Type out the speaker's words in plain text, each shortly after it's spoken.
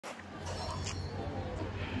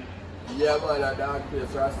Yeah, man, a dog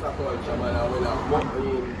face Rasta culture, man, and we'll have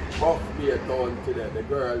Buff Bay town today. The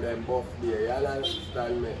girl, them Buff Bay, you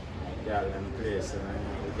understand me? Girl, them place, man.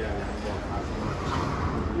 The girl, them Buff as much.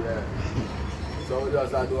 Yeah. So we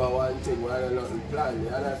just do one thing, we have nothing planned, you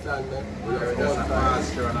understand me? We just pass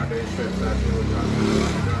through and do trips that we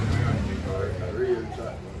a real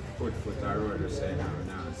track, man. Foot a road, we say now,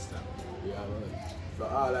 non-stop. Yeah, man. So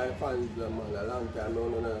all our fans, man, a long time, I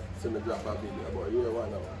don't see me drop a video, but here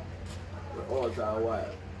one hour. All time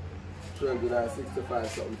while 365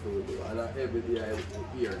 something to do, and every day I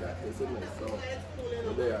hear that, you see me? So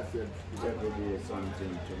today I said every day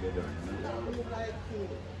something to be done.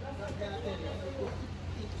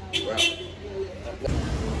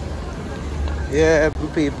 Yeah,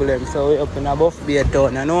 people them, so we up in a Buff Bay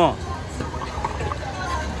town, you know.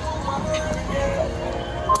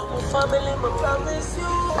 Family, my promise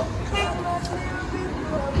you.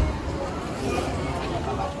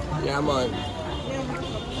 yeah, man.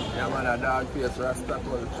 Yeah, man, a dog face Rasta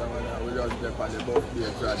culture, man. We just get on the Buff Bay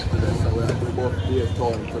track today, so we have the Buff Bay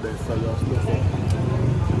town today, so just look up.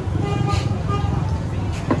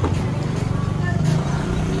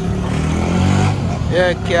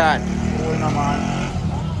 Yeah, cat. Cool, no, man.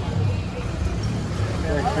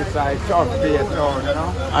 It's like tough day town, you know?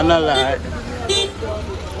 I know that.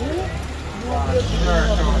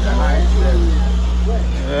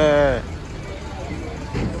 Yeah.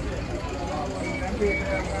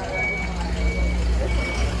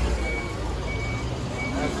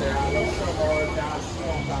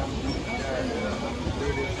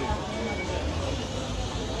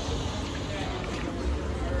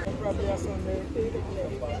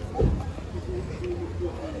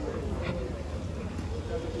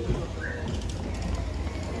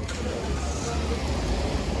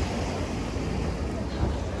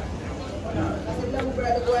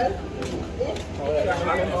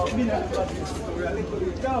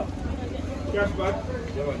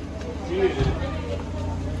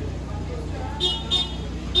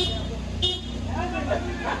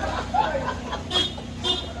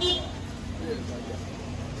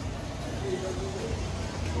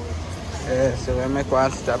 Yeah, so we make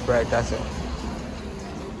one stop right there. So.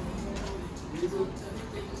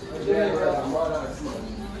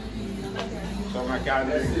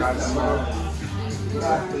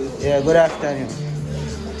 Yeah, good afternoon.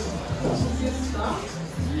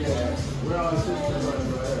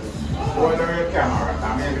 Hold on your camera,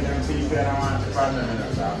 and maybe them people don't want to find them in the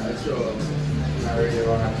car. Sure. I really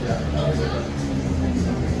want to chat.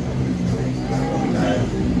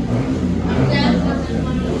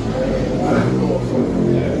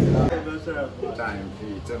 Time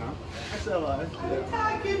feet, you know? Same way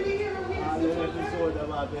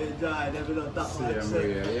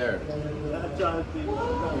here.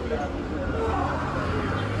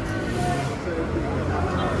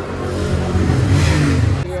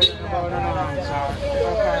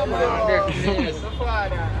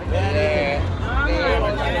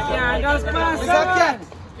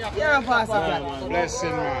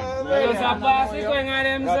 Blessing, man. There's a boss going on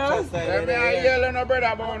themselves. Let me yell no brother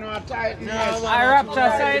about no tightness. I rapture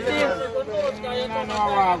society.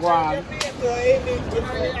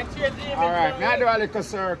 Alright, now do a little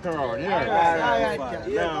circle around, yeah?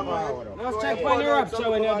 Let's check on the rapture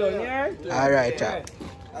when you're done, yeah? Alright, chap.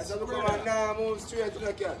 Now move straight to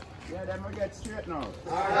the cat. Yeah, then we get straight now.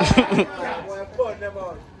 Alright, put them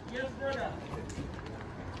out. Yes, brother.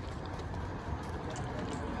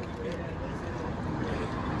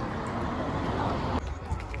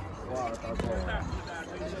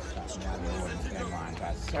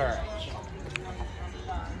 Search.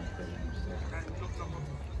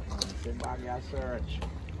 Bag your search.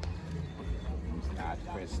 Start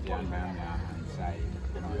question, man, inside.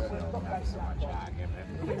 So much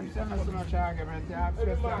argument. So much argument, you have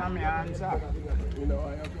question and me answer. You know, I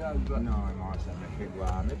have to answer. No, I must have to go on.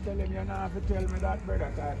 I tell him you don't have to tell me that, brother,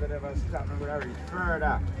 because if you never stop me, we'll reach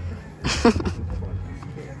further.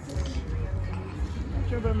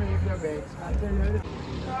 Trouble me if you're big. I tell you.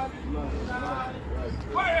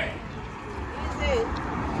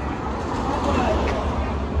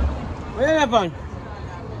 Where you live?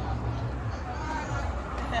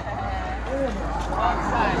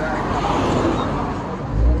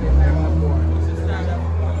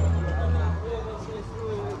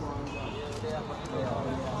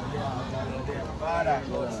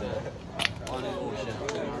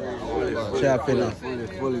 Chopping up.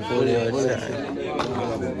 Fully outside.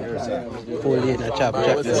 Fully in a chop.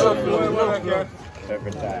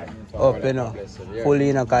 Every time. Up, you know. Fully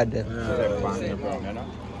in a garden.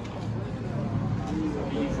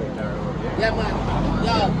 Yeah, man.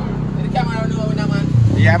 Yo, the camera know when man.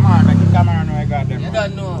 Yeah, man, make the camera know I got them. You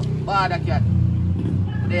don't know, Border Cat.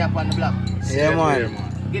 They up on the block. Yeah, man.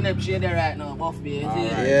 Guinea shade there right now, Buff Bay.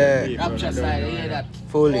 Yeah. Rapture side, you hear that?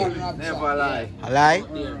 Fully. Never lie. A lie?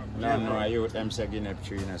 No, I youth them say Guinea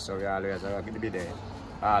tree, so we always have to be there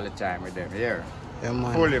all the time with them. Here. Yeah,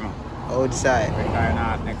 man. Fully, man. Outside. We kind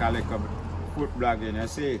of make a little foot blogging, you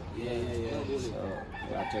see? Yeah.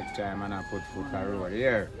 So, I take time and I put foot on the road.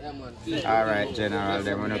 Here. Yeah, man. Alright, General,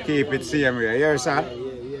 they want to keep it same way. Here, sir.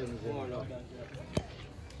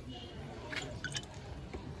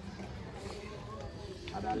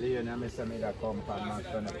 The lane, I miss me that come from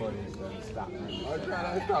the police and stop me. I'm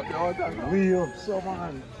trying to stop you all the time. We up, so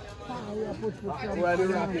man. We are put Why the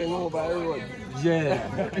rock ain't over by the road? Yeah.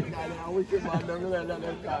 I wish you man down there than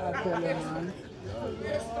them cars. I tell you, man.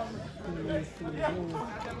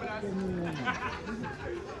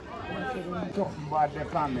 Talking about the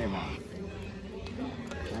family, man.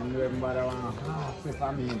 And remember the one half the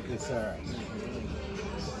family to serve.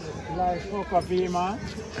 Like fuck up here, man.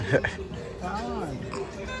 Come on.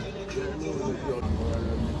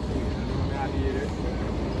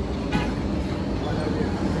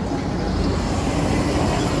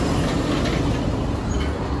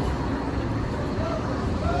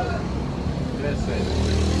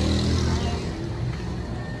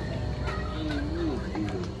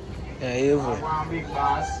 Yeah, evil. One big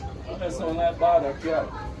boss. That sound like Border Cat.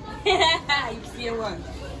 You see one.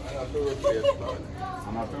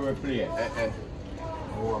 I'm a favorite player.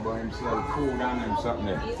 Oh, about himself, food and them something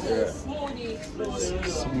there.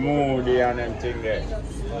 Smoothie and them thing there.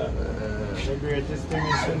 The greatest thing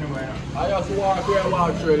is to know. I just walk here and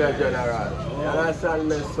walk through the General. You understand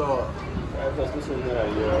me, so? I'm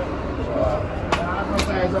not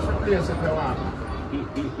size of a place if you want.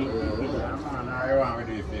 Yeah, man, I want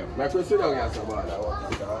to do it for you. Like we sit down here about that one.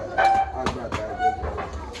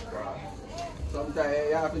 Sometimes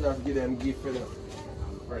you have to just give them gift for them.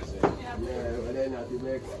 Yeah, but then not even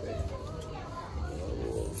expect.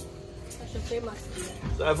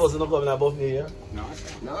 So I first not coming above me, yeah? No,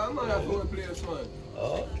 No, man, that's for a place, man.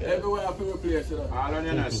 Okay. Everywhere I feel a place, you know. all of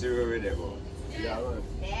you not see where we there, bro. Yeah, man.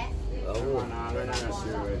 Man, all of you not see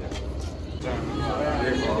where we there.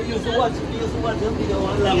 You used to watch them video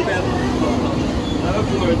one long time. I don't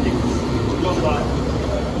know things. Just like,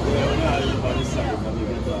 yeah, when I live on the side, I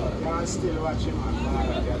mean, I'm still watching my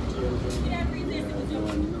father get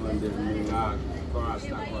dog, cross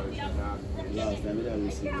that polish, dog. last time I didn't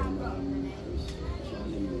listen to them,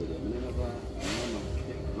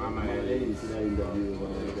 Mama, lady sit down in the view.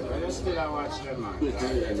 but you still watch them, man.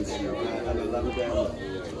 And a long time,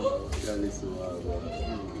 I listen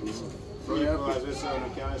So you as we say,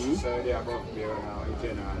 you can't necessarily they above there now, in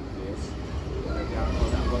general place. You can come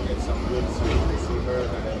and go get some good sweet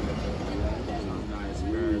burger and some nice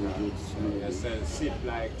burger. You sell sip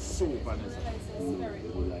like soup and it's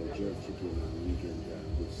like jerk chicken and weekend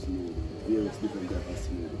with smoothie. Various different type of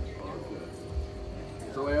smoothie.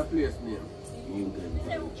 So where your place name? Mountain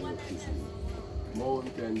Valley jerk cuisine.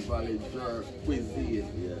 Mountain Valley Jerk Cuisine.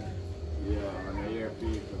 Yeah. yeah, and I hear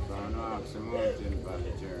people from off some mountain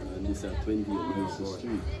valley jerk. And this is 28 Nurses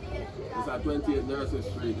Street. It's at 28 Nurses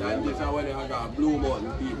Street. And this is where they have Blue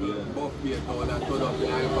Mountain people, Buff Bay town that turn up in the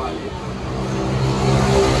valley.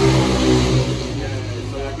 Yeah,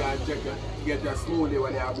 so you can check it, get your smoothie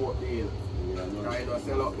when you have both the hill. Kind of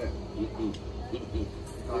sell up there.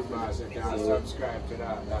 Because you can subscribe to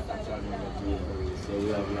that channel. So we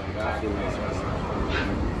have like coffee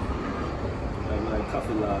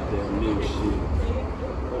coffee latte, milkshake,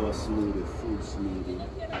 power smoothie, fruit smoothie,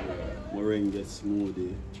 moringa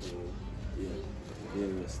smoothie. Yeah,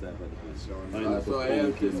 various type of things. So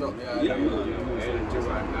healthy something. Yeah, man.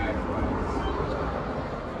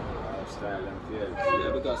 Lifestyle and feel.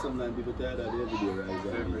 Yeah, because sometimes people tell that everyday rice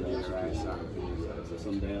and Everyday rice and so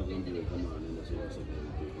sometimes when people come on and that's also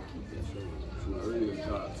people keep their show. I really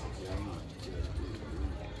thought.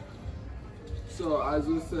 So as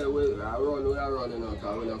you say, we are running out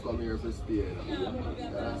and we don't come here for stay.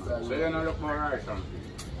 So you don't look more right something?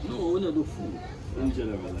 No, we don't do food. In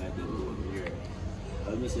general, I don't do. Yeah.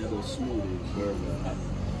 I just say I do smoothie, burger.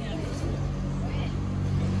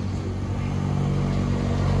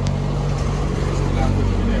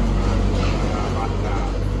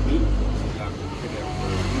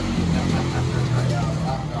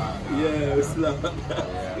 Yeah, it's not.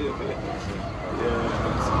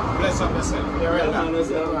 Bless up yourself. You're right now.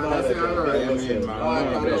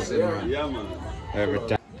 Yeah, man. Every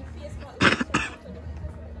time.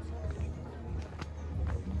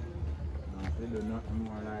 I do nothing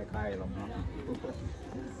more like Island, man.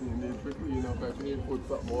 You need to put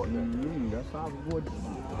something out there. That's all good.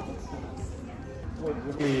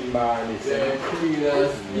 Clean bar, this. Yeah, clean and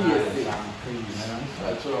spacey. Clean, you know?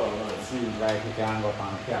 That's all, man. It seems like you can go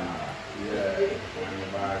on camera. Yeah. And the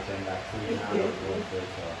bartender clean and look good,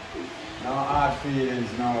 so. No hard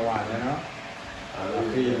feelings, no one, you know? I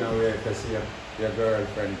feel no way to see your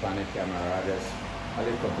girlfriend on the camera, just a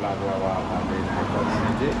little vlog of walk and bring her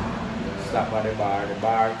community. Stop at the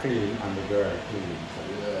bar clean and the girl clean.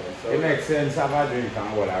 So it makes sense to have a drink and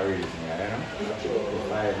all a reason, you know?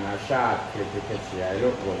 If I in a short clip, you can see I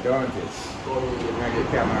look good, don't it? You make the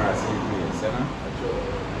camera see place, you know?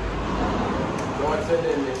 So what's your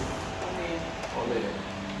name is? Amen.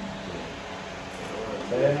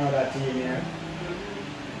 So you know that team here?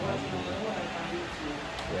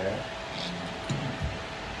 Yeah.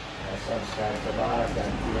 I subscribe to Bar and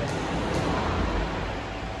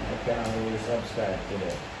I can't really subscribe to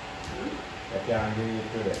that. I can't give it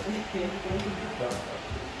to that.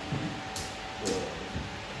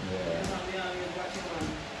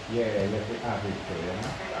 Yeah, let it have it too, you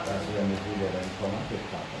know? That's when the video then come up with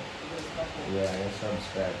proper. Yeah, I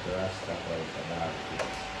subscribe to Rastafari for Dark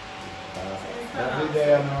Face. That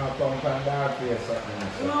video now come from Dark Face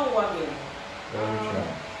something. No, what again? Very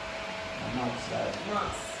sure. Max that.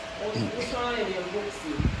 Max. Which one are you?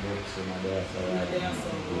 Booksy? Booksy, my dad, so I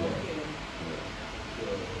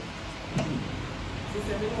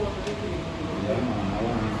yeah, man, I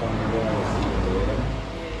want to come here and see you later.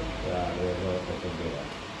 Yeah, they're all put together.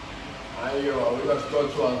 And we just go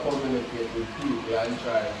through and communicate with people and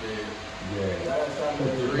try to... Yeah. Put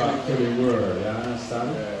it back to the world, you understand?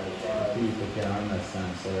 Yeah. People can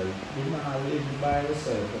understand. So, you know, live by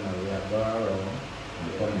yourself, you know, we have to go around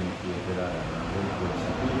and communicate with others and with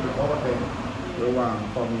people out there, we want to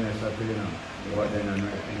come here, so, you know, but then you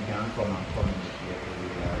can come and communicate with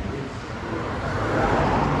you like this.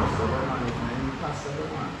 So, man, it's not impossible,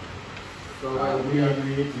 man. So, we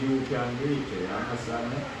agree, you can reach it, you understand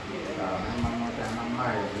me? One time I'm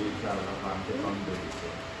married, we travel up to come to this.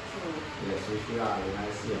 Yes, we should have in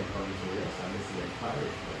the same country, yes, and the same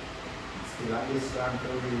parish. Still at this time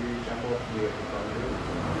till we reach about here to come to this.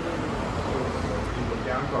 So people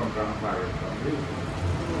can come from parish from this.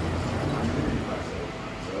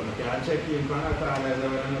 So we can check in for the time as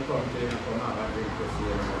when you come to and come out and drink to see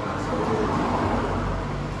us. That's how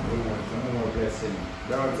we want some more blessing.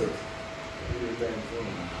 Don't it?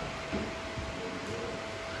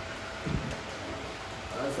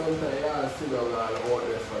 And sometimes you have to sit down and out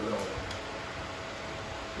there for now.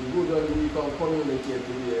 The good when we can communicate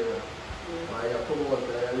with you, and you come out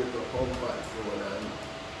there a little comfort zone and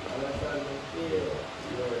understand me? Yeah.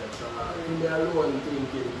 You know, to me alone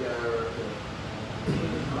thinking can work.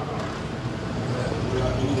 We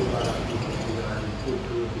have to move other people and put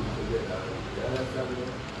two things together. You understand me?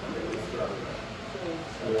 And then it's stronger.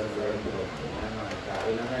 Yeah, very good.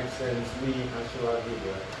 It makes sense. Me, I show a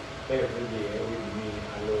video every day with me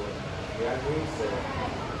alone. We agree, so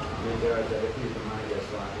majority of the people might just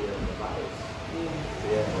want to hear the vibes.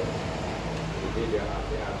 Yeah. The video have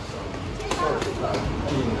to have some sort of like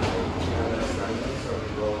insight, you understand? Some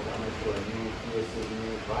go and show new faces,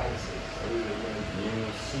 new voices, new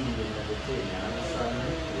seeing everything, you understand?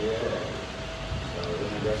 Yeah. So we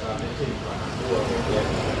just have to think on and do it.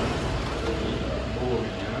 Boom,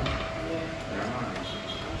 you know? Yeah, man.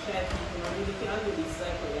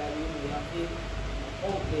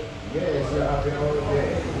 Yes, you have been all day.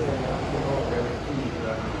 You have been all day with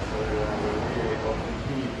people, so you have been really up with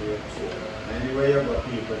people. Anyway, you got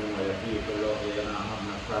people, you know, the people love you, you don't have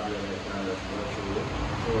no problem with them, just go through it.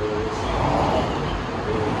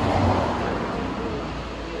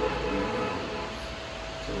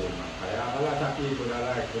 So you I have a lot of people that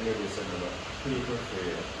like to listen to people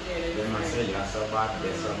feel. They must say you're so bad,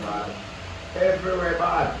 they're so bad. Everywhere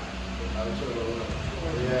bad.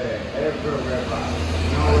 Yeah, everywhere bad.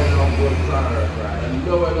 No way no good product, right? And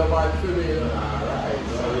no way no bad for me. Alright,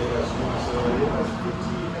 so you just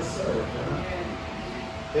critique yourself, you know?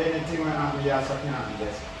 Anything when happen, you have to count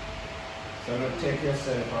this. So don't take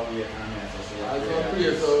yourself away from yourself. I saw pray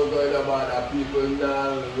so going about that people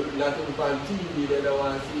now, not even on TV, they don't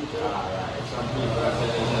want to see each other. Alright, some people are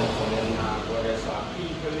saying that so they're not, but there's some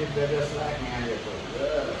people if they're just like me and you.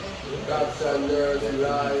 Yeah. Doctor, nurse,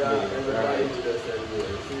 lawyer, everybody just said,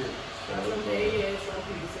 see.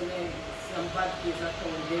 Some bad kids are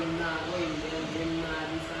told them not going there, them not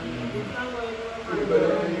this and that. People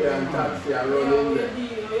don't be on taxi and run in there.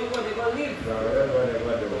 You're going to go live. So everybody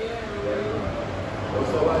got to go.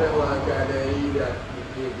 So what they want to eat that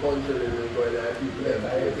the country will go there, people there.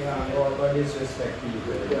 You can't go about disrespect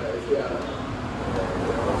people. Yeah.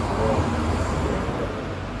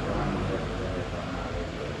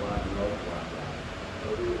 One love,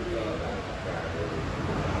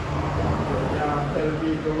 Tell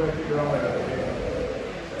people where to go.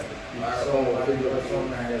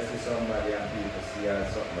 Sometimes you see somebody and people see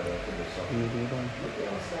something that they do something.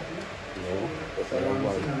 So I'm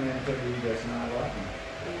saying to you just not watching.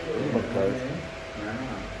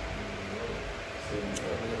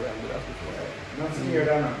 Not scared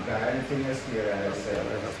or not, anything you're scared of yourself.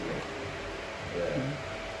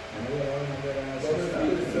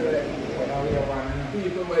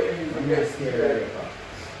 People might scared.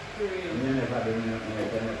 You never do nothing,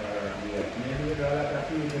 maybe you do a lot of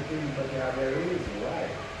people think, but you have a reason why.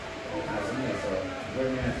 As me, so when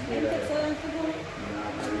you're scared of it, you're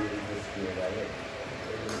not really scared of it.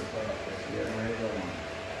 You're not the one.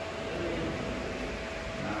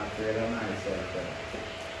 I'm not afraid of myself.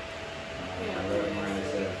 I learn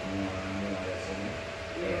myself more and more.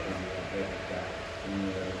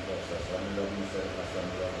 So I love myself as I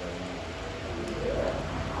love myself.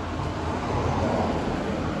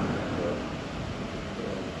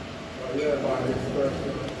 Yeah, about this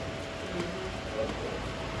person.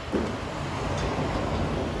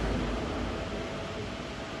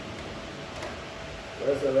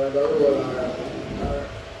 That's another roll.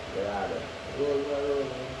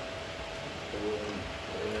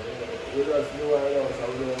 We just do our own, so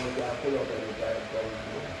we don't get pull up any time.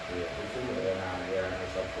 They are no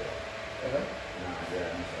support. They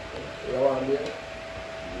are no support. You want me?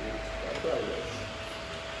 That's right.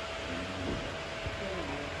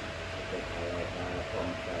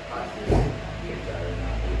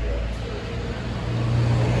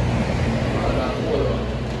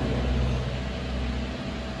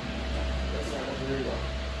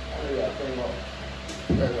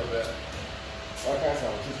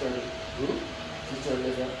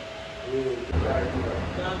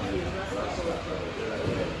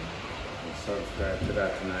 Subscribe to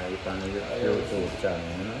that tonight on the YouTube channel,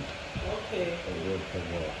 you know? Okay.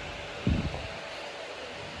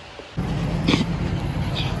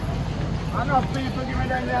 Enough people give me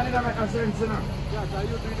them there, they don't make no sense, you know? Yeah, so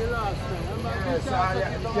you do the last time. Yes,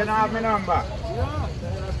 you can have my number. Yeah.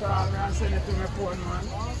 You call me and send it to my phone, man.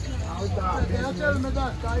 I'll talk Can you tell me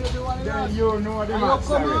that? Because you the one in then you know the and match you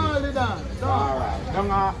come already. early dance. Alright. Don't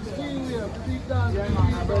Sing here, big dance. yeah,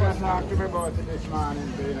 man, I better talk to me about it this morning,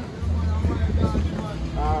 you know.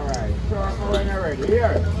 Alright, so when you're ready.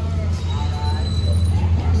 Here.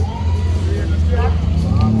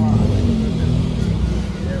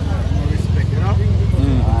 Respect, you know?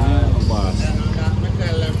 Boss. Oh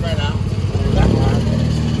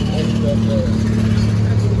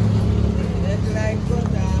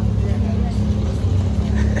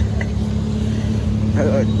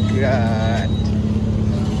God.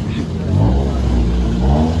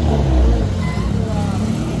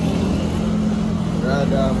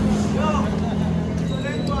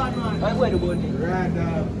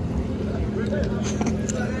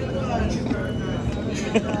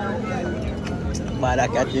 Man, I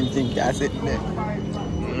can't think I sit there. I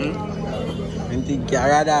think you're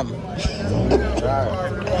Radam.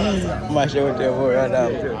 Mash out your boy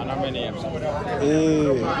Radam. I know my name. Hey.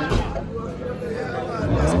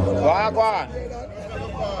 Go on.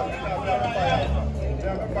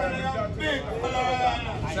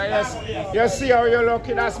 So yes, you see how you're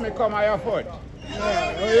lucky, that's me come on your foot.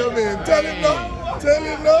 What do you mean? Tell him no. Tell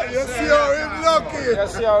him no. You see how he's lucky. You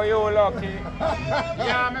see how you're lucky.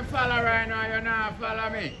 Yeah, me follow right now, you not follow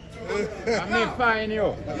me. And me find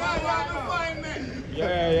you.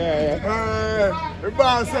 Yeah. The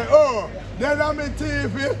boss said, oh, then I'm in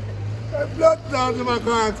TV. Blood down to my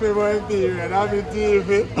country for him period. I'm in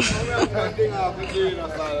TV. What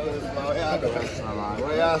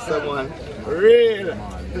you say, man? Real.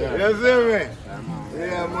 You see me?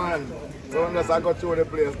 Yeah, man. So unless I go through the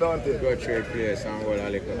place, don't it? Go through the place and hold a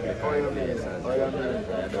little place. Oh, you mean?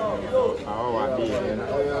 How I be, you know?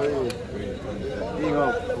 Oh, you mean? Being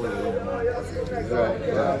up full,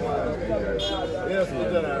 Yes,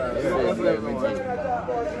 Lieutenant.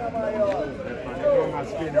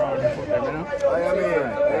 Spin around the foot, you know?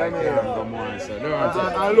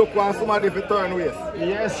 I look when somebody if turn waist.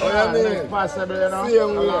 Yes, it's possible, you know?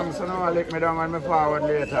 Same way. Long, so now I lick me down and me forward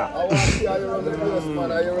later. I want to see how you run the place, man.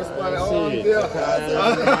 How you respond? Oh, See, dear.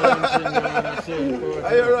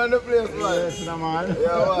 How you run the place, man? Yes, no, man. Yeah,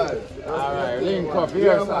 man. Alright, link up here,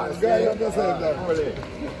 Yeah, man. Guy, you just said that. Hold it.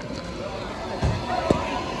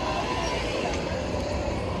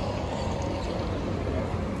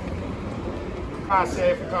 I say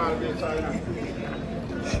if you call me, China.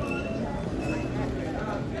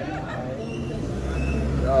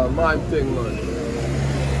 Man thing, man.